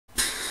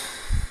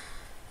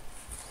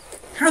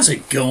How's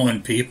it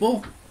going,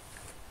 people?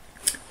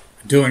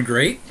 Doing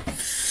great.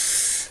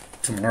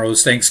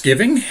 Tomorrow's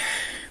Thanksgiving.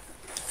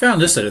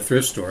 Found this at a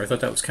thrift store. I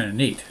thought that was kind of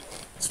neat.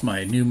 It's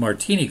my new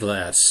martini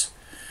glass.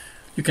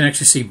 You can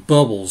actually see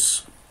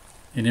bubbles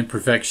and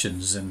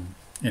imperfections in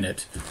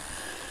it.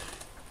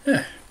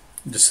 Yeah,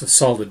 just a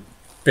solid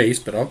base,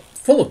 but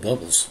full of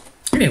bubbles.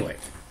 Anyway,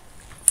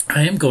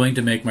 I am going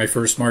to make my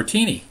first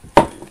martini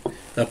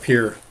up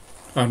here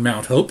on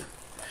Mount Hope.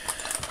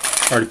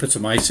 Already put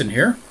some ice in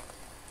here.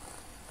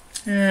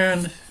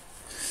 And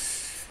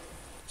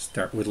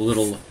start with a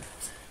little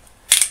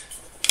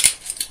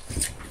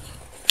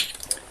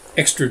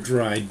extra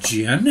dry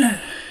gin.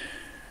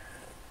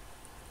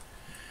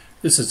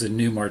 This is a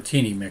new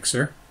martini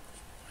mixer.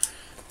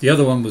 The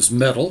other one was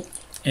metal,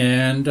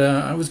 and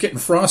I was getting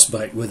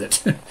frostbite with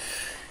it.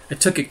 I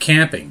took it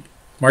camping.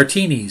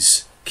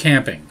 Martinis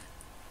camping.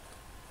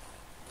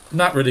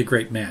 Not really a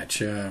great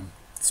match.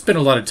 Spent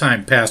a lot of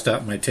time passed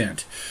out in my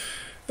tent.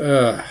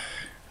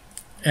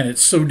 And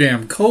it's so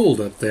damn cold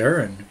up there,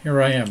 and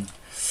here I am.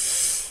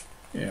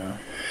 Yeah.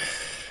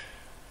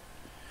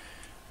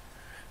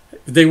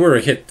 They were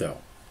a hit, though.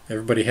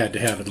 Everybody had to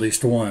have at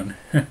least one.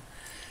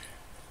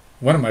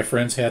 One of my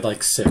friends had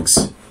like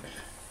 6.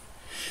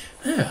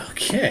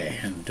 Okay,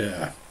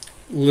 and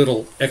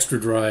little extra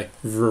dry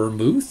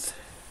vermouth.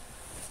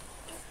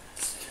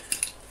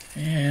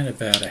 And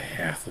about a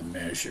half a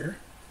measure.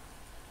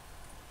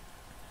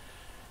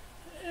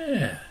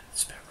 Yeah,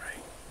 that's about right.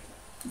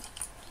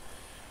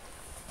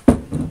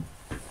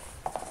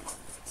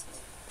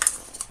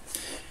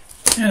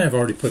 And I've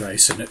already put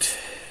ice in it.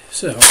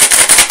 So,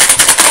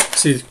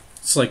 see,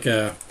 it's like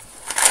a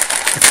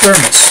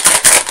thermos.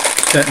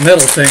 That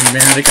metal thing,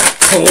 man, it got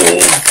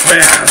cold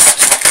fast.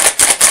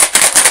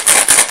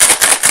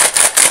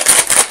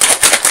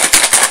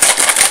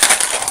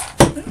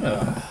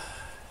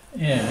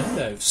 And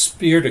I've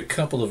speared a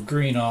couple of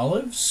green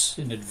olives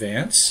in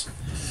advance.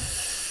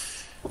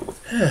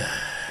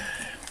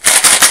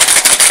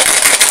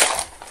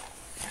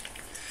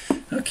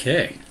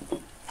 Okay.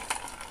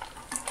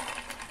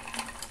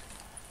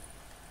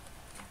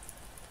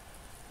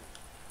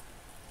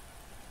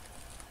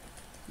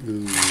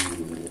 Ooh.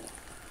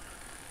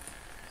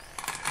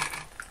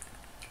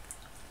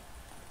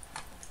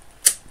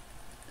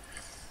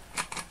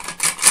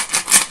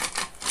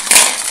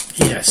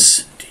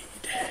 Yes,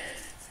 indeed.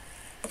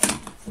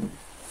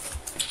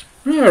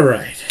 All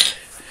right.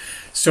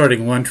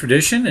 Starting one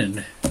tradition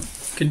and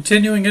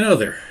continuing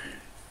another.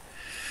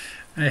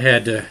 I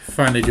had to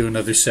finally do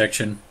another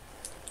section.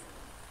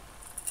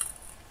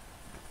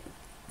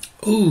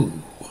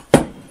 Ooh.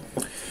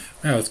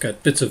 Wow, it's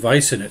got bits of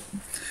ice in it.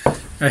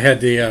 I had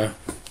the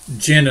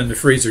gin in the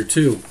freezer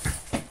too.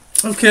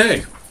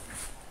 Okay.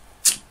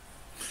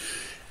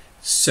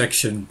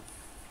 Section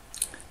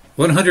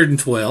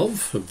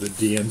 112 of the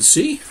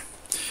DNC.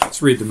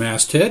 Let's read the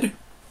masthead.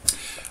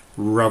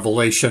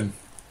 Revelation.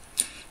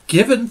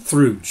 Given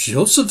through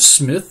Joseph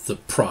Smith the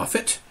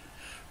prophet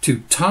to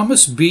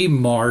Thomas B.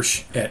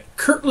 Marsh at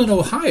Kirtland,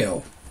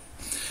 Ohio,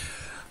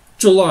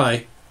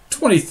 July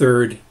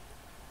 23rd,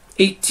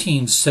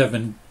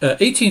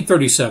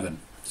 1837.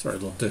 Sorry, a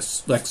little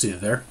dyslexia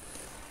there.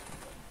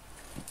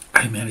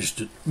 I managed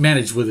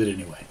with it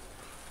anyway.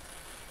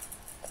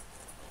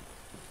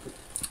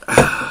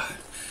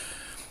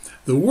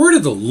 The word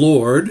of the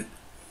Lord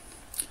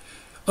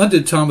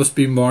unto Thomas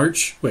B.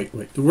 Marsh. Wait.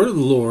 The word of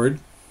the Lord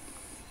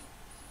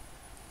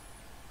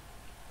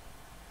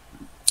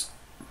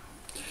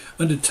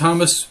unto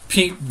Thomas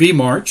B.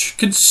 Marsh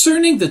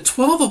concerning the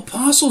 12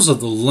 apostles of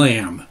the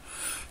Lamb.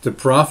 The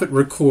prophet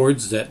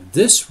records that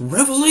this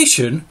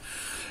revelation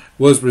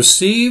was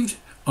received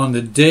on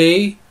the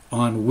day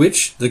on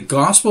which the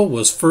gospel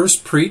was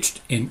first preached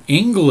in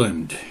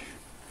England,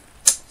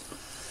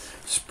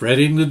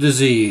 spreading the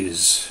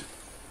disease.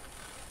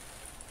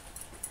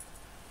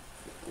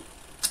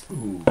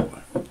 Ooh.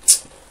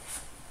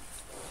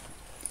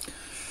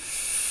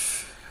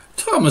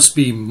 Thomas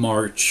B.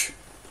 Marsh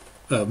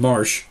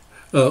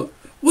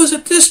was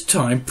at this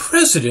time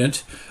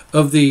president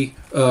of the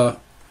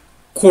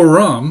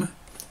Quorum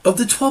of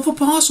the 12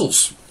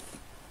 apostles.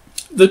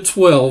 The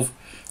 12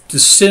 to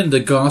send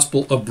the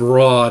gospel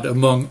abroad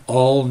among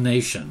all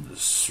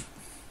nations.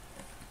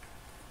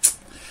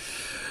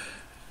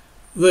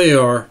 They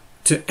are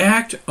to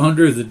act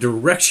under the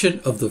direction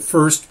of the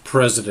first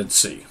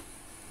presidency.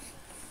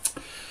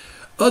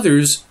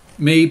 Others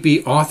may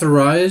be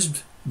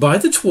authorized by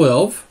the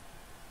 12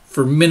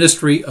 for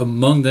ministry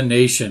among the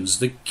nations.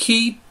 The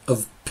key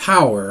of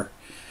power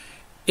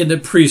in the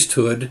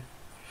priesthood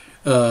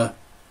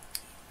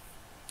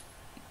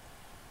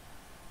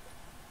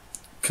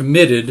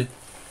committed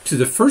to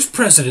the first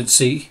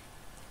presidency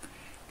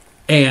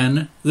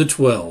and the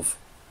 12.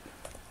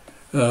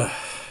 The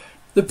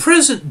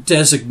present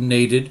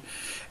designated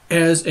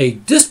as a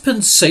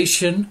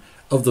dispensation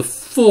of the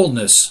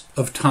fullness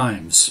of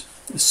times.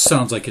 This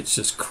sounds like it's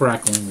just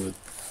crackling with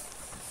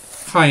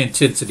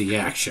high-intensity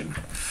action.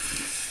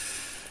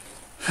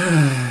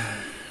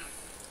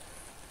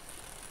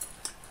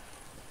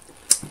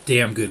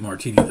 Damn good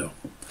martini, though.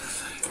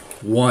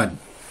 1.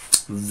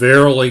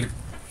 Verily,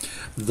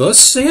 thus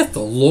saith the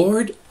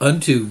Lord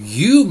unto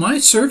you, my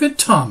servant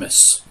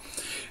Thomas,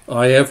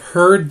 I have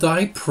heard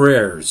thy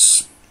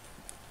prayers.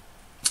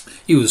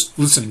 He was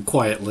listening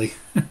quietly.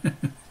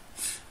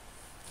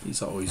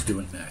 He's always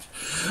doing that.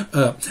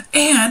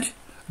 And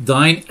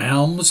thine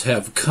alms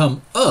have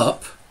come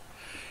up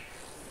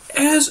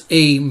as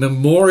a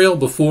memorial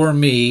before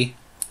me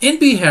in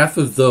behalf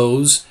of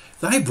those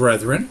thy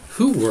brethren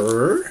who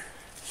were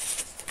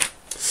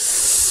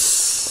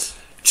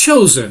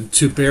chosen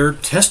to bear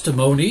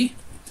testimony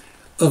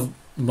of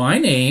my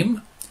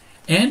name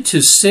and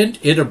to send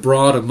it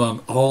abroad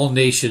among all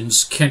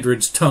nations,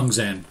 kindreds, tongues,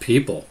 and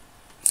people,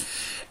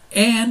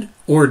 and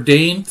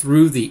ordained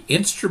through the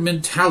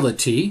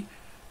instrumentality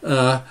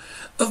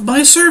of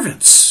my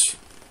servants.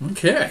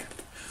 Okay.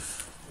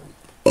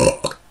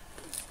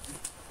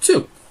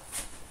 2.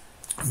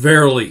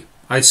 Verily,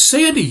 I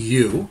say unto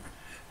you,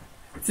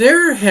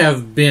 there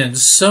have been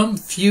some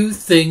few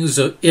things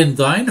in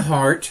thine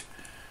heart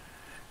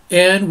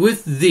and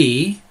with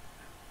thee,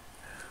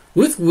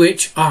 with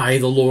which I,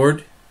 the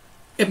Lord,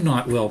 am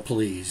not well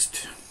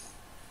pleased.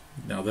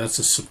 Now that's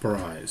a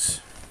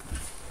surprise.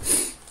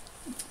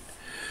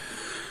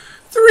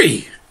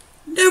 3.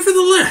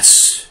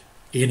 Nevertheless,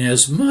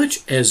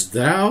 inasmuch as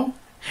thou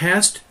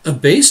hast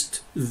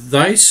abased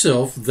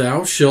thyself,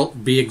 thou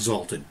shalt be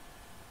exalted.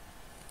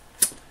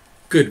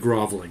 Good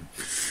groveling.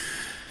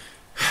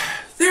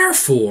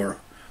 Therefore,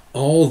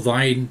 all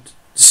thine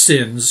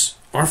sins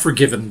are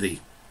forgiven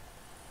thee.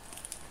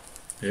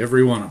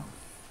 Every one of them.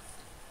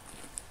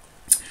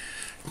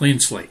 Clean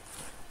slate.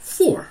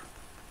 4.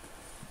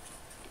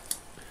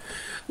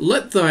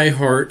 Let thy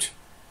heart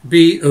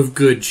be of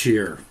good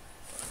cheer,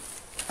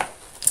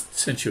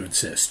 since you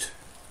insist.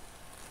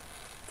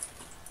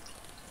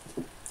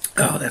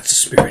 Oh, that's the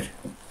spirit.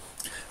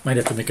 Might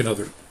have to make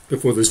another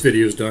before this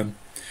video is done.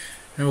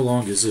 How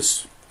long is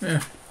this?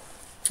 Not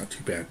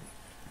too bad.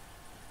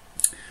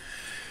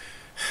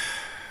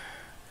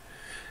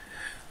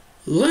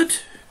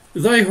 Let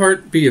thy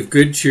heart be of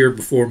good cheer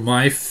before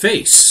my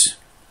face.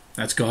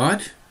 That's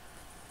God.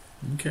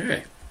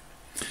 Okay.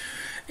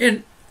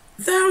 And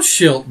thou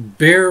shalt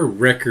bear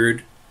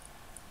record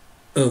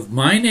of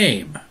my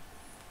name,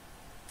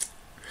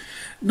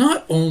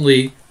 not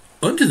only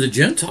unto the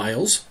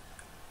Gentiles,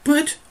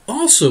 but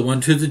also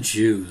unto the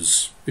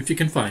Jews, if you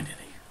can find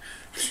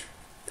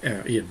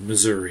any, in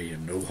Missouri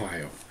and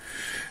Ohio.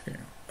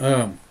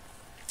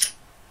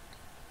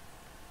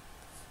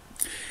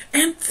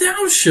 And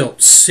thou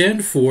shalt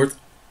send forth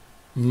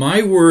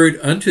my word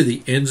unto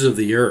the ends of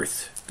the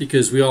earth,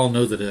 because we all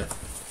know that,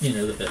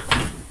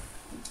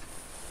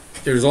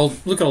 there's all,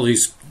 look at all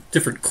these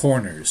different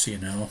corners,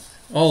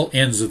 all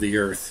ends of the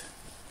earth.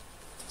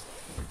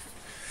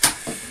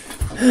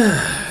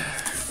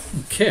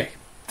 Okay.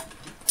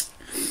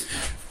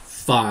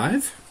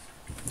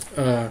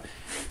 5.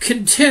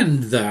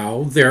 Contend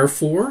thou,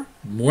 therefore,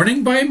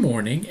 morning by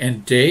morning,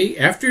 and day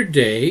after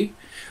day,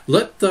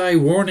 let thy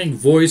warning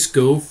voice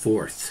go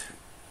forth.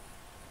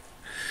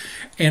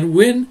 And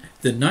when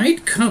the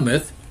night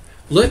cometh,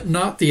 let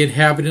not the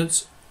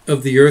inhabitants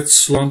of the earth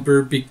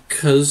slumber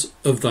because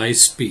of thy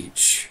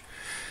speech.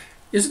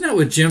 Isn't that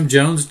what Jim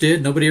Jones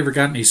did? Nobody ever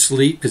got any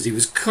sleep because he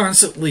was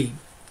constantly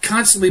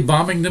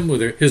bombing them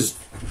with his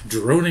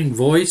droning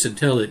voice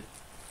until it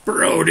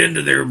burrowed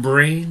into their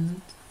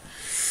brain.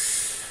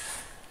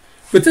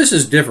 But this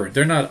is different.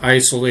 They're not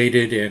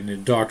isolated and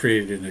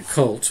indoctrinated in a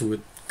cult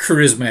with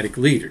charismatic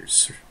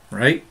leaders,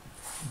 right?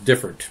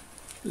 Different.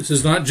 This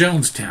is not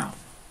Jonestown.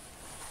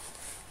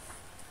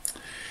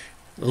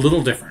 A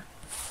little different.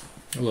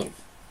 A little.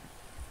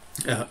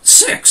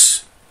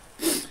 6.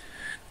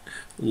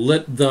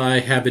 Let thy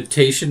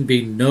habitation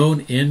be known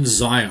in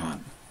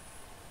Zion.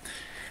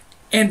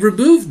 And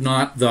remove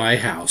not thy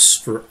house,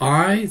 for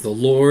I, the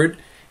Lord,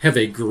 have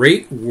a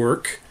great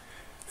work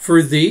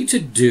for thee to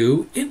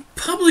do in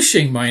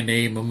publishing my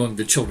name among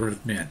the children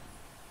of men.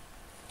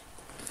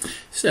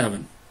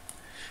 7.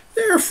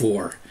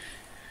 Therefore,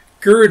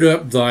 gird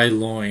up thy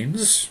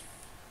loins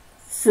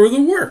for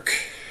the work.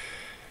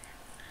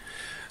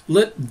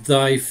 Let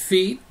thy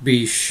feet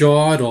be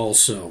shod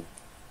also.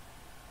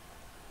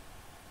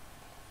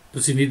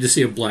 Does he need to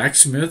see a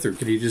blacksmith, or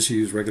can he just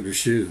use regular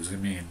shoes? I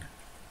mean,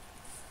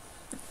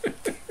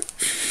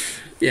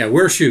 yeah,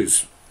 wear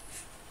shoes.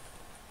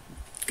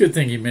 Good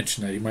thing he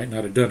mentioned that. He might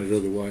not have done it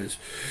otherwise.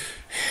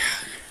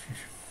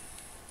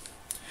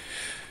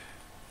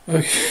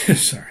 Okay,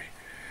 sorry.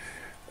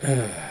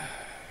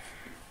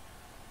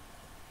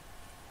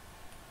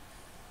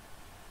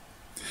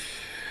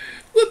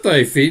 Let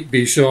thy feet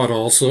be shod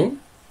also,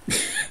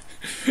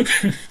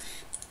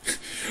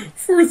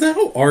 for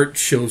thou art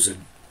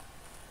chosen,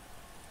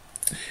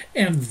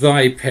 and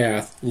thy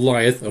path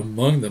lieth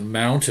among the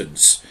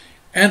mountains,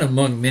 and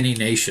among many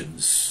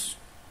nations.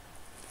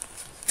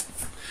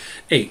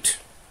 8.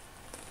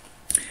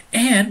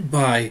 And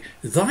by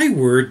thy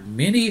word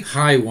many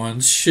high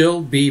ones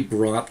shall be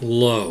brought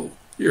low.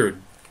 You're a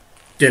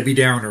Debbie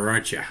Downer,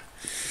 aren't you?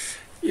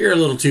 You're a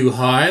little too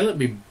high. Let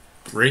me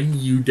bring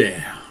you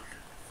down.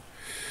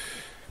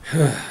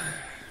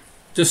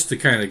 Just the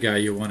kind of guy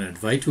you want to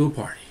invite to a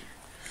party.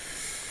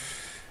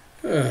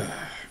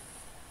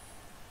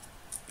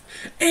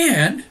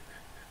 And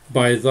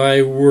by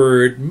thy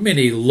word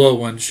many low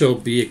ones shall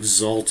be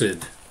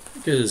exalted.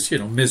 Because,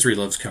 misery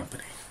loves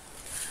company.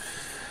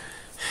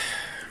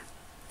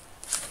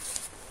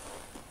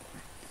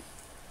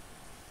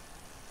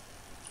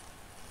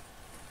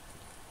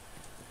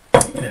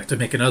 I have to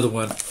make another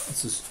one.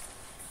 This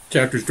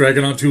chapter's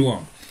dragging on too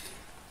long.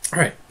 All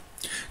right.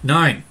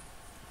 9.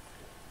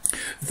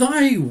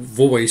 Thy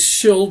voice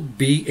shall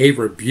be a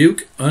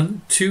rebuke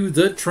unto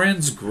the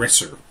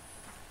transgressor.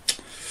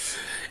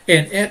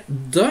 And at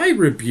thy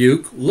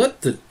rebuke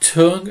let the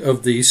tongue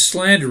of the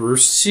slanderer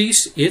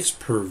cease its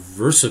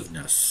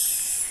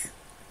perversiveness.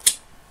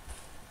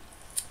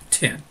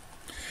 10.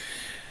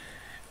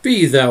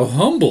 Be thou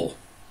humble,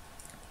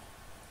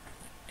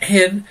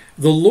 and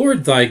the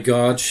Lord thy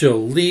God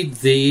shall lead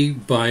thee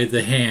by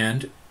the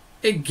hand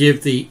and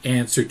give thee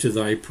answer to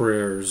thy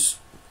prayers.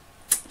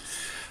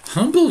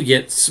 Humble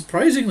yet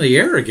surprisingly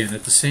arrogant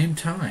at the same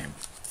time.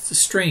 It's a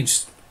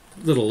strange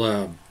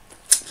little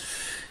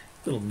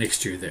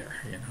mixture there,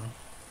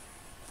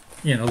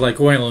 like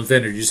oil and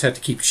vinegar, you just have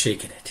to keep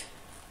shaking it.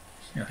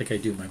 Like I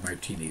do my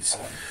martinis,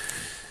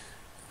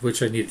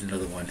 which I need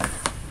another one.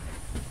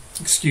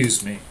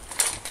 Excuse me.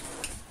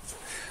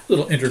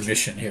 Little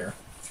intermission here.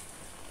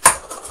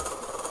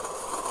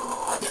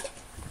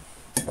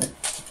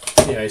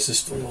 The ice is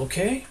still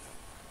okay.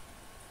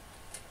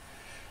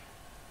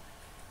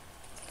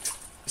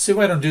 See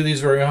why I don't do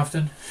these very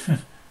often?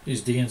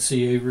 These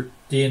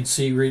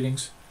DNC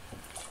readings.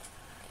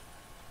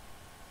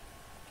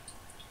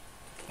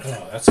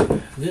 Oh, that's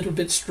a little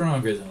bit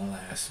stronger than the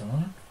last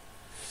one.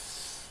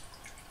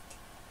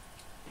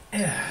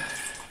 Yeah.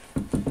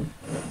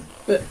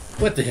 But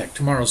what the heck?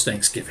 Tomorrow's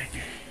Thanksgiving.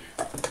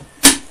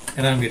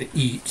 And I'm going to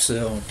eat,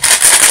 so...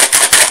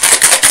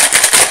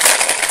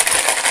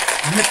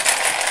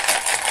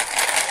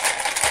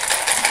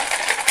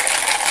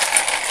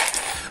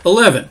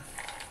 11.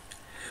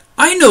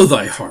 I know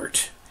thy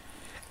heart,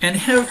 and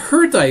have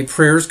heard thy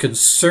prayers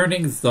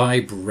concerning thy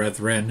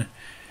brethren.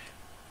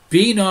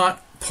 Be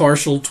not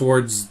partial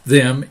towards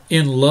them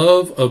in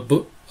love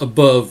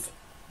above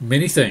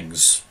many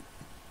things.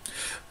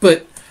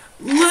 But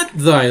let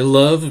thy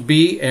love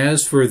be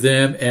as for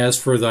them as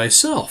for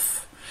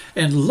thyself,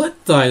 and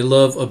let thy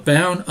love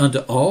abound unto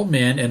all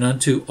men and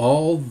unto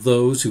all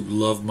those who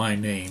love my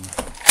name.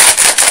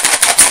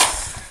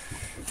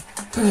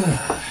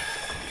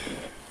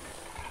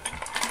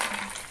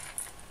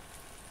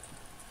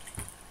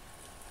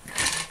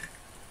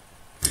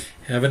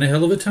 Having a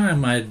hell of a time,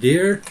 my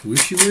dear.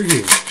 Wish you were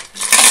here.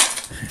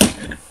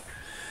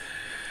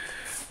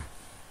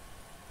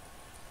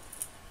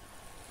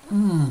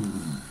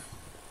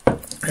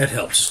 That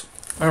helps.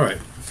 All right.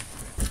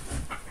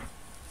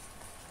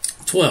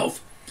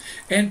 12.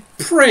 And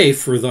pray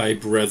for thy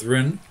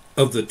brethren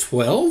of the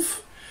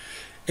 12.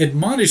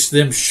 Admonish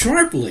them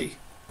sharply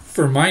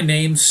for my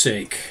name's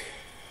sake.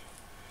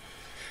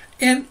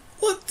 And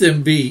let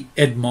them be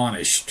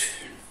admonished,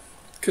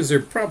 because they're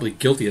probably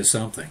guilty of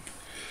something,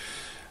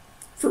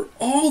 for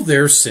all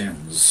their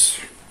sins.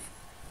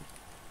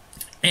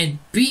 And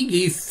be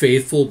ye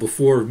faithful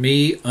before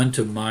me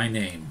unto my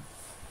name.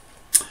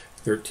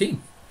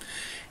 13.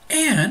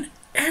 And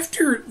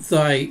after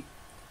thy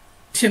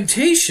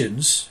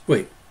temptations,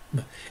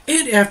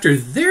 and after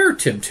their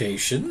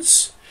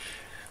temptations,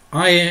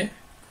 I,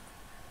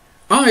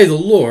 the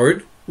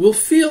Lord, will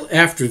feel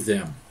after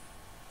them.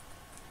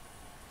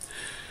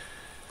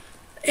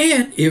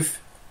 And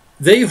if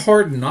they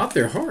harden not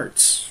their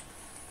hearts,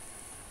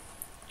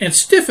 and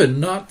stiffen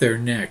not their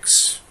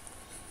necks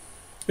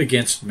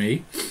against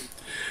me,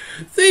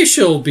 they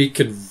shall be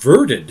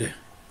converted,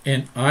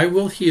 and I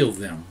will heal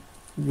them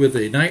with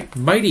a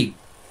mighty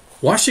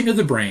washing of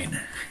the brain.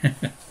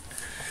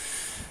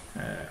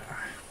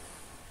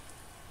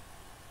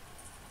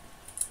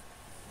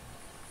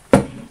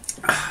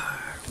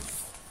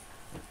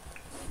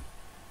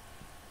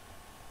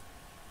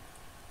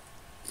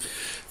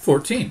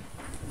 14.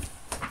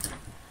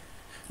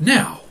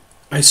 Now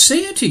I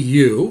say unto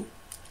you,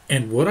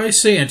 and what I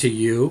say unto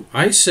you,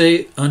 I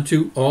say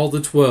unto all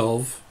the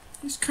 12.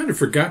 He's kind of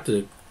forgot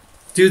to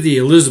do the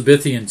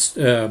Elizabethan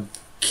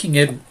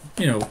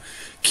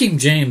King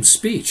James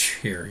speech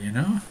here,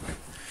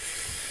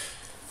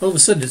 All of a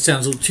sudden it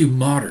sounds a little too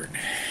modern.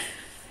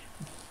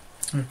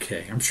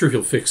 Okay, I'm sure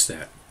he'll fix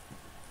that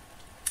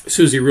as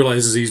soon as he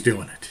realizes he's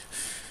doing it.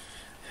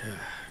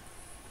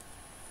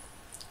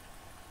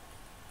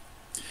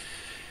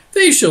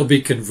 They shall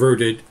be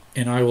converted,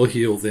 and I will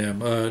heal them.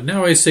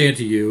 Now I say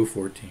unto you,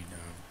 14,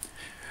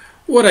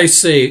 what I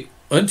say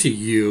unto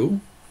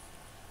you,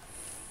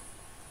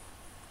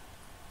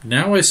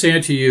 now I say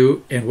unto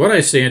you, and what I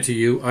say unto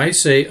you, I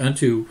say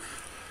unto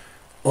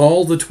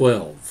all the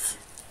 12.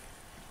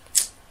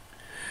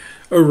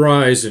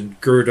 Arise and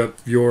gird up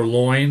your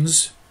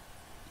loins.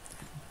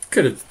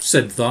 Could have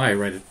said thy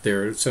right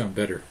there. It sounded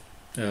better.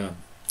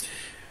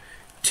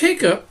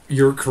 take up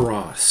your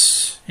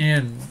cross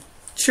and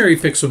cherry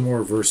pick some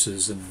more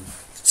verses and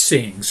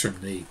sayings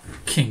from the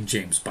King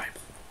James Bible.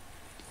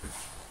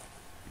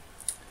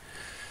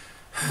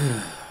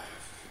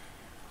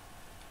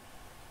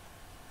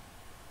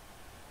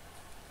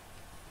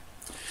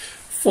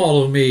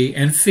 Follow me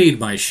and feed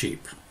my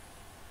sheep.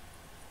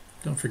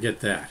 Don't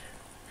forget that.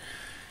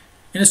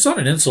 And it's not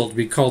an insult to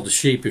be called a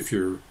sheep if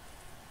you're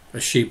a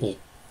sheeple.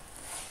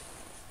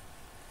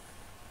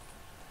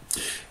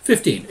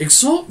 15.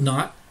 Exalt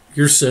not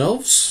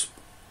yourselves,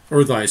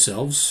 or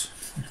thyselves.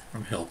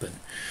 I'm helping.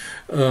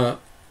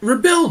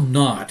 Rebel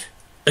not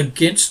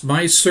against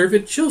my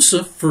servant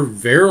Joseph, for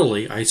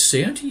verily I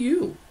say unto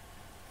you,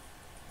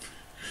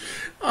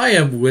 I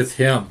am with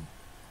him.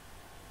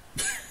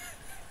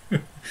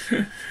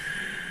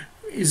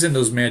 He's in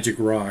those magic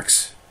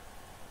rocks.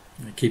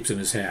 He keeps in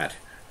his hat.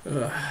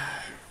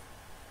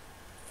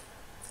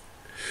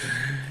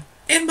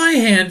 And my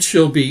hand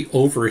shall be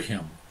over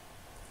him.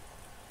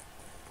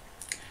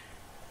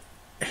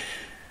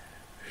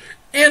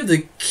 And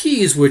the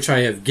keys which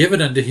I have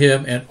given unto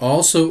him, and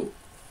also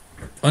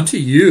unto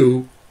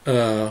you,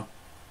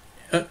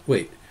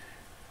 wait.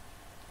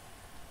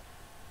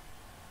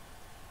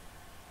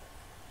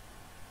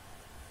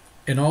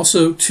 And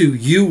also to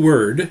you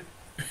word,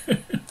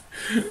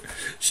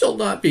 shall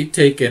not be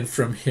taken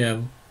from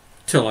him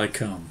till I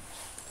come.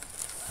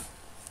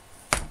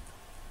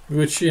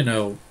 Which, you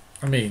know,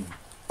 I mean,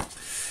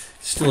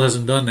 still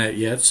hasn't done that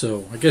yet,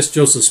 so I guess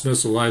Joseph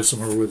Smith's alive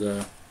somewhere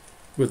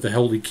with the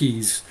holy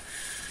keys.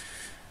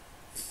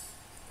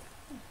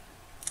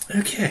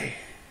 Okay.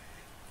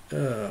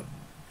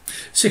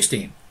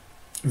 16.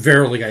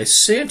 Verily I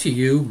say unto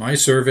you, my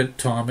servant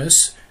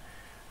Thomas,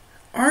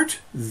 art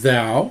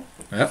thou...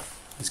 Oh,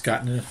 he's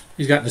gotten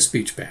a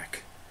speech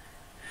back.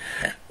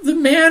 The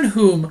man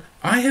whom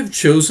I have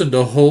chosen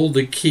to hold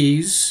the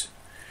keys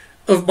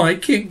of my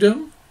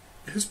kingdom,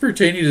 as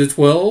pertaining to the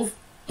 12,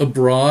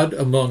 abroad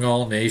among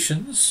all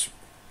nations,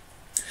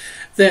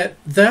 that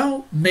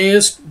thou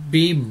mayest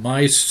be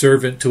my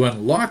servant to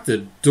unlock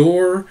the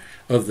door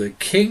of the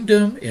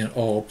kingdom in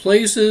all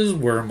places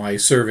where my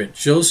servant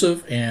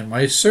Joseph and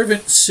my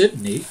servant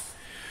Sidney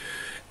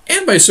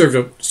and my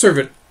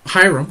servant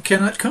Hiram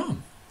cannot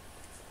come.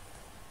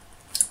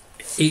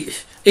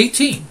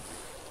 18.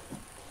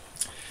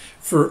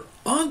 For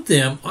on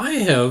them I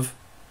have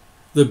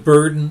the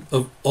burden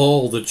of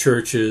all the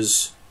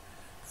churches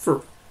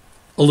for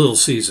a little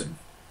season,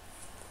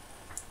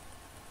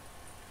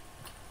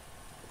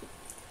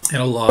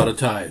 and a lot of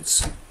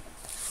tithes.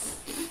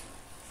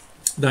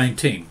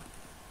 19.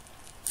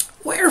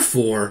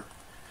 Wherefore,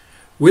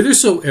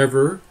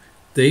 whithersoever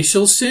they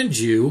shall send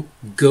you,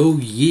 go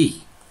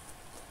ye.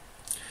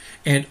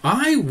 And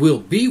I will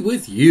be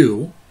with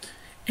you,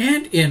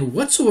 and in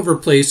whatsoever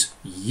place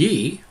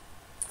ye...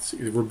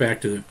 See, we're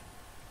back to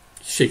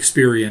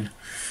Shakespearean.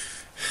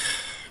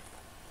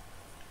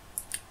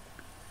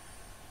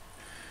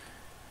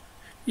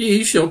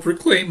 Ye shall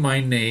proclaim my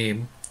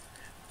name,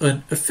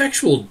 an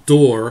effectual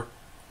door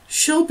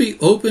shall be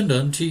opened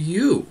unto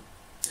you,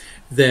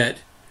 that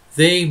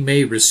they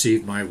may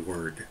receive my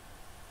word.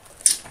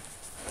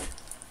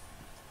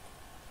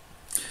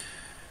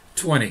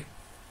 20.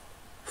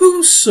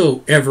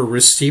 Whosoever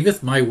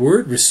receiveth my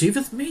word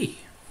receiveth me,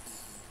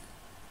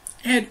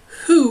 and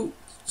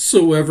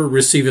whosoever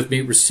receiveth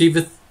me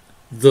receiveth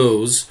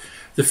those,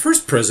 the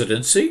first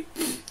presidency,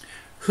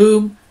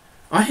 whom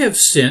I have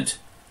sent,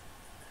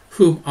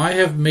 whom I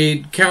have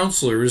made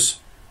counselors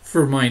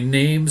for my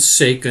name's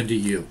sake unto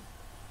you.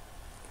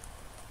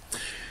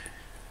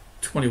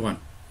 21.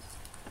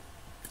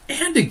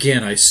 And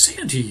again I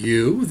say unto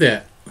you,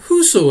 that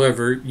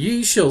whosoever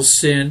ye shall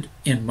send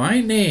in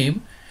my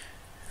name,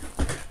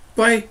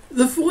 by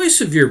the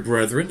voice of your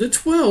brethren, the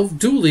 12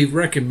 duly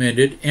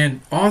recommended and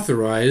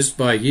authorized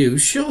by you,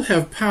 shall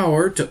have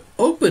power to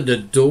open the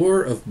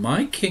door of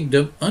my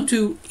kingdom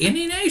unto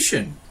any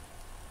nation,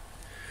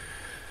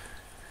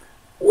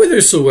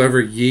 whithersoever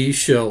ye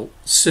shall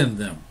send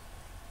them.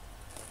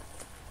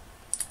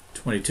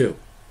 22.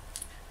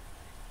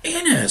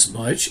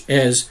 Inasmuch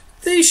as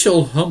they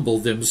shall humble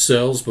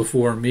themselves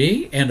before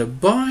me, and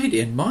abide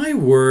in my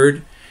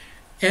word,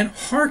 and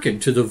hearken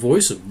to the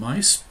voice of my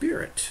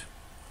spirit.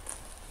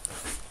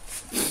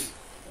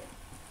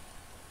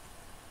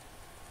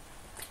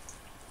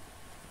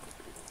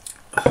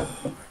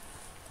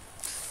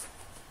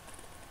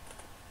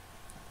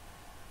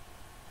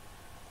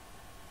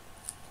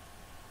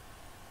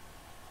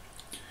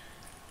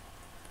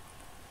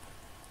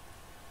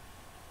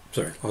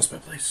 Sorry, lost my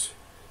place.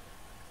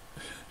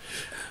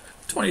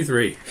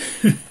 23.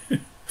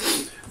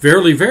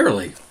 Verily,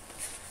 verily,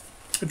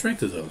 I drank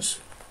to those.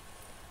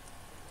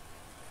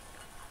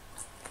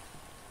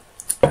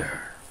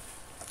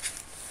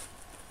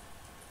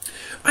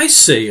 I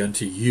say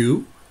unto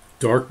you,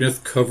 darkness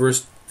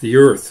covereth the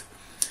earth,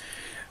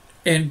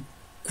 and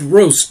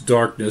gross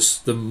darkness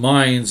the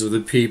minds of the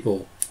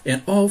people,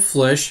 and all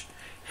flesh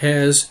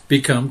has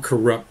become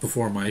corrupt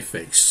before my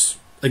face.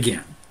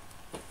 Again.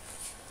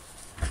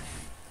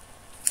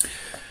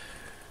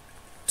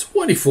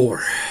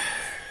 24.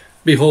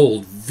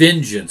 Behold,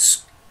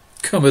 vengeance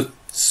cometh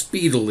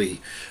speedily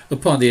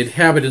upon the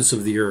inhabitants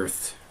of the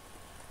earth.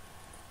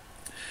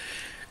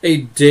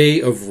 A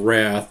day of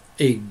wrath,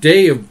 a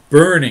day of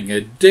burning, a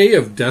day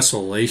of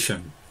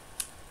desolation,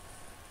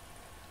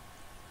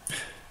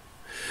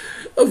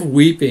 of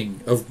weeping,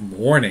 of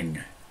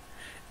mourning,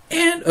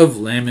 and of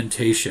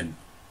lamentation.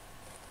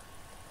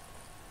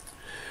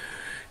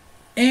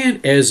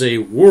 And as a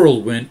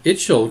whirlwind it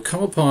shall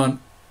come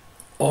upon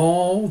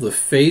all the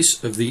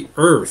face of the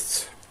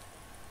earth,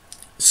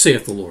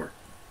 saith the Lord.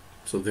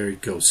 So there you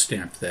go,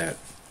 stamp that.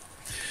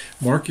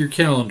 Mark your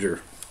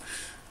calendar.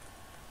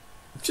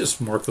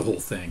 Just mark the whole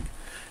thing.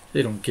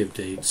 They don't give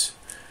dates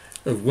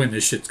of when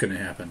this shit's going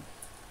to happen.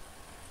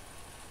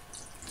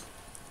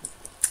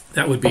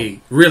 That would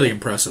be really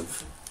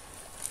impressive.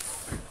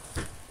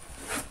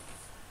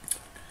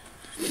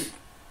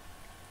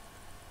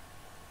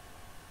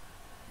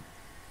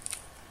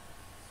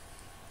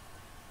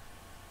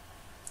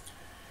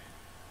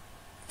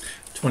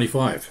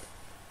 "25.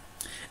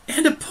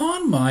 And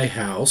upon my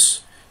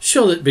house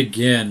shall it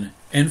begin,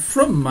 and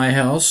from my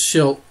house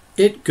shall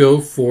it go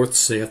forth,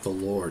 saith the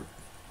Lord."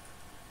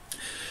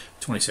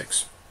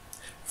 26.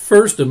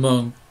 "First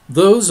among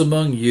those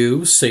among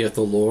you, saith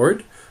the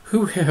Lord,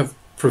 who have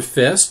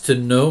professed to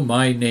know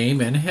my name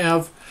and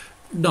have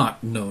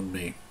not known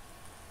me,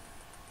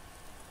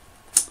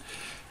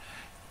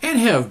 and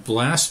have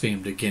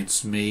blasphemed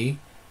against me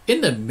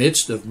in the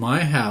midst of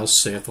my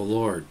house, saith the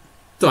Lord."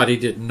 Thought he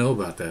didn't know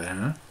about that,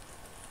 huh?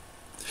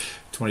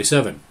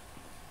 27.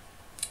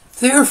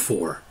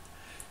 "Therefore,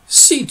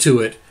 see to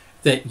it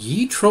that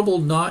ye trouble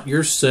not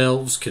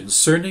yourselves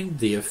concerning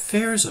the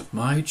affairs of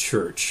my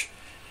church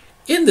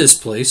in this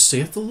place,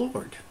 saith the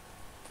Lord."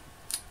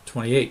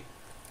 28.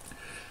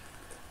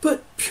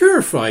 "But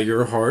purify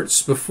your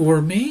hearts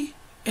before me,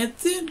 and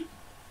then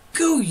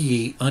go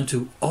ye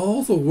unto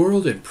all the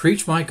world and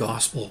preach my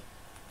gospel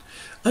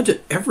unto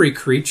every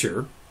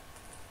creature.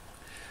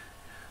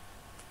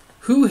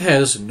 Who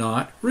has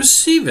not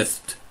received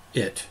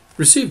it.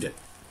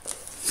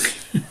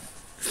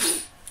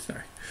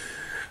 Sorry.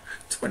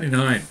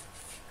 29.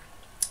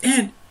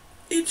 And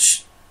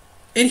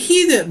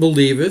he that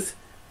believeth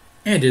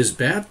and is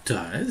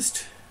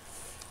baptized."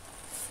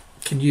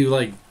 Can you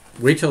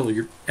wait till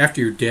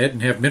after you're dead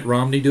and have Mitt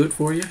Romney do it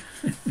for you?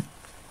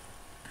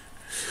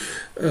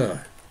 Yeah.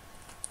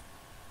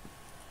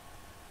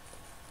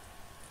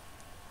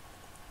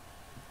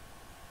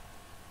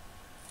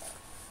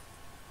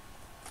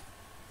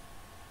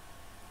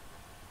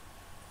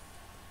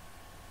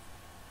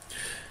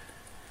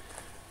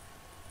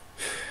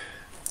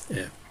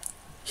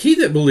 "He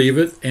that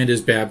believeth and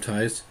is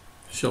baptized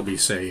shall be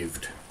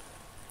saved.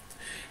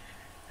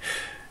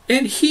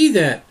 And he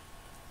that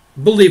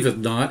believeth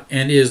not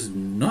and is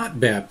not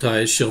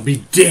baptized shall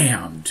be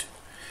damned."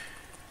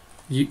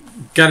 You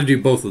got to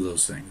do both of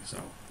those things.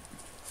 So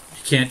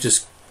you can't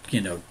just,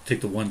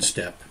 take the one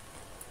step.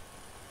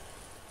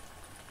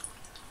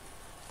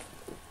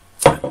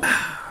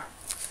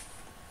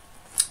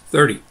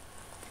 30.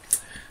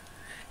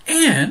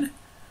 "And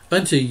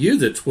unto you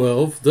the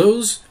 12,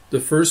 those the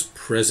first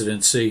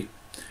presidency,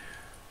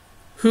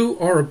 who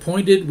are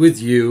appointed with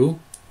you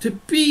to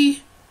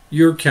be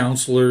your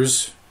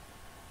counselors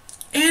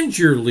and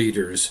your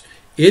leaders,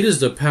 it is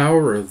the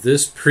power of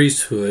this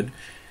priesthood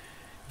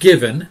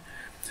given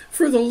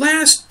for the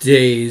last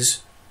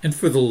days and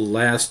for the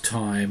last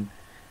time,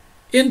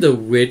 in the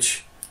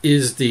which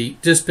is the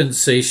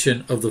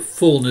dispensation of the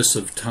fullness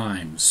of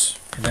times."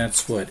 And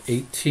that's what,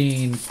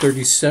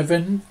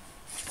 1837?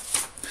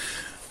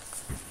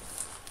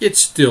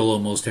 It's still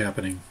almost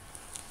happening.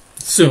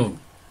 Soon.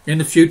 In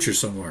the future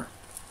somewhere.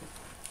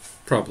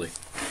 Probably.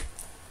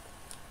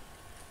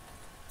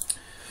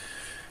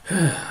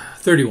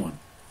 31.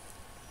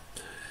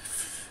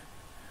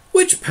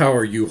 "Which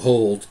power you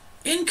hold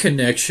in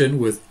connection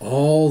with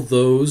all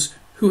those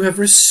who have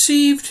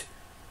received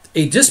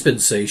a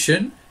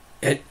dispensation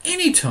at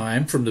any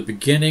time from the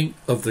beginning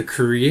of the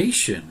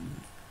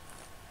creation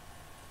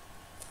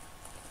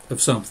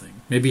of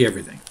something." Maybe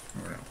everything.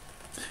 I don't know.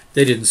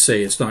 They didn't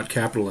say, it's not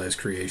capitalized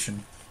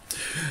creation.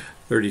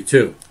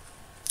 32.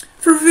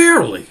 "For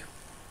verily,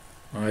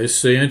 I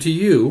say unto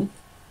you,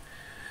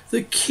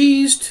 the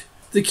keys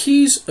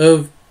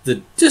of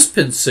the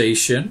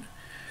dispensation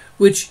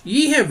which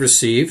ye have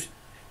received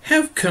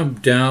have come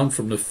down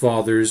from the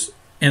fathers,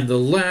 and the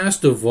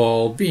last of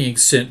all being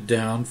sent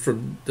down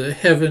from the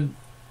heaven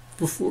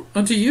before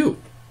unto you."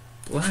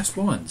 The last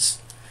ones.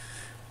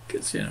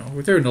 Because,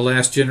 they're in the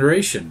last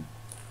generation.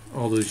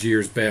 All those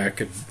years back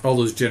and all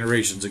those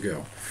generations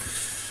ago.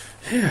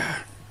 Yeah.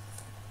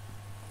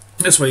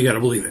 That's why you got to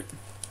believe it.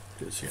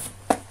 Because,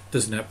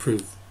 doesn't that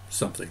prove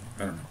something?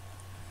 I don't know.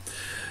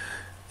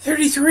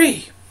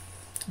 33.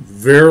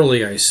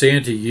 "Verily I say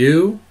unto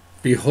you,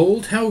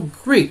 behold, how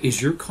great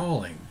is your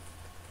calling.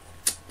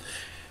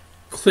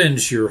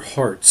 Cleanse your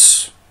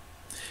hearts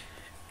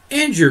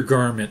and your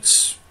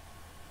garments,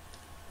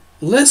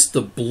 lest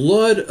the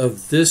blood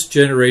of this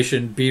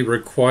generation be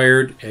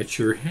required at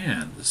your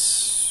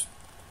hands."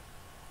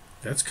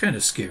 That's kind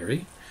of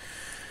scary.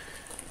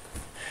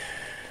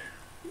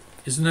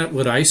 Isn't that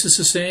what ISIS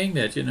is saying?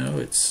 That,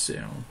 it's,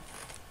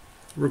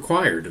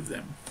 required of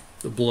them,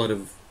 the blood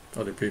of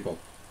other people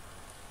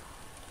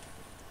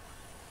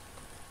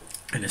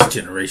in this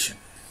generation.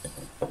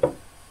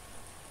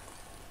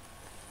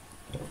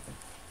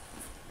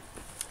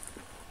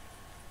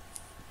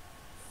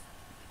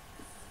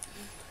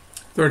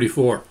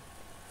 "34.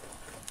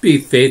 Be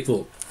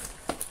faithful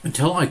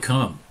until I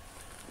come.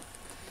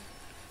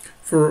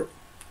 For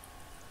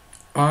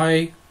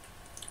I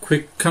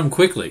come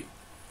quickly."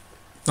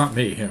 Not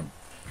me, him.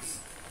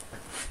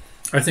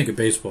 I think of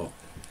baseball.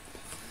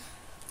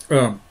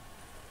 "And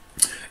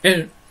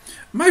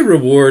my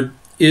reward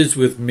is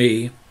with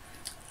me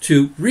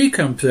to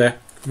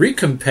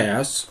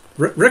recompense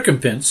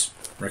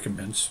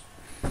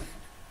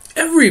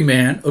every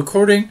man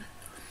according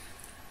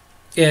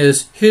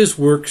as his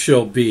work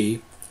shall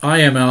be. I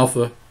am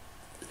Alpha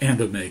and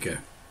Omega.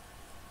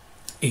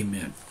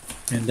 Amen."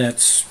 And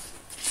that's,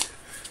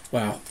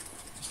 wow.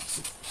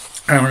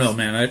 I don't know,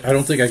 man. I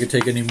don't think I could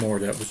take any more.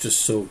 That was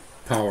just so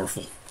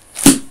powerful.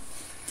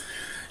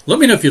 Let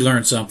me know if you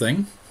learned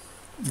something.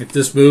 If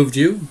this moved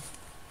you,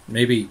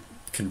 maybe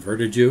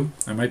converted you.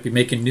 I might be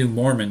making new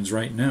Mormons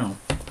right now.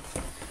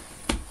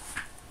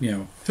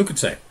 Who could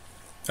say?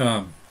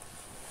 Let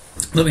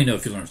me know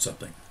if you learned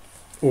something,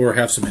 or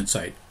have some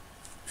insight,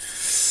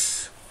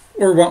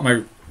 or want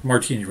my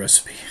martini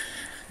recipe.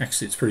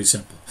 Actually, it's pretty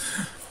simple.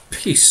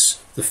 Peace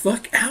the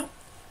fuck out.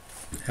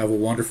 Have a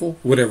wonderful,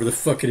 whatever the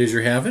fuck it is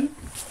you're having.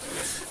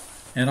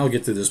 And I'll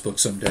get through this book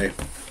someday.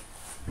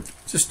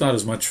 Just not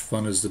as much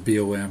fun as the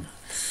BOM.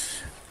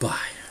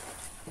 Bye.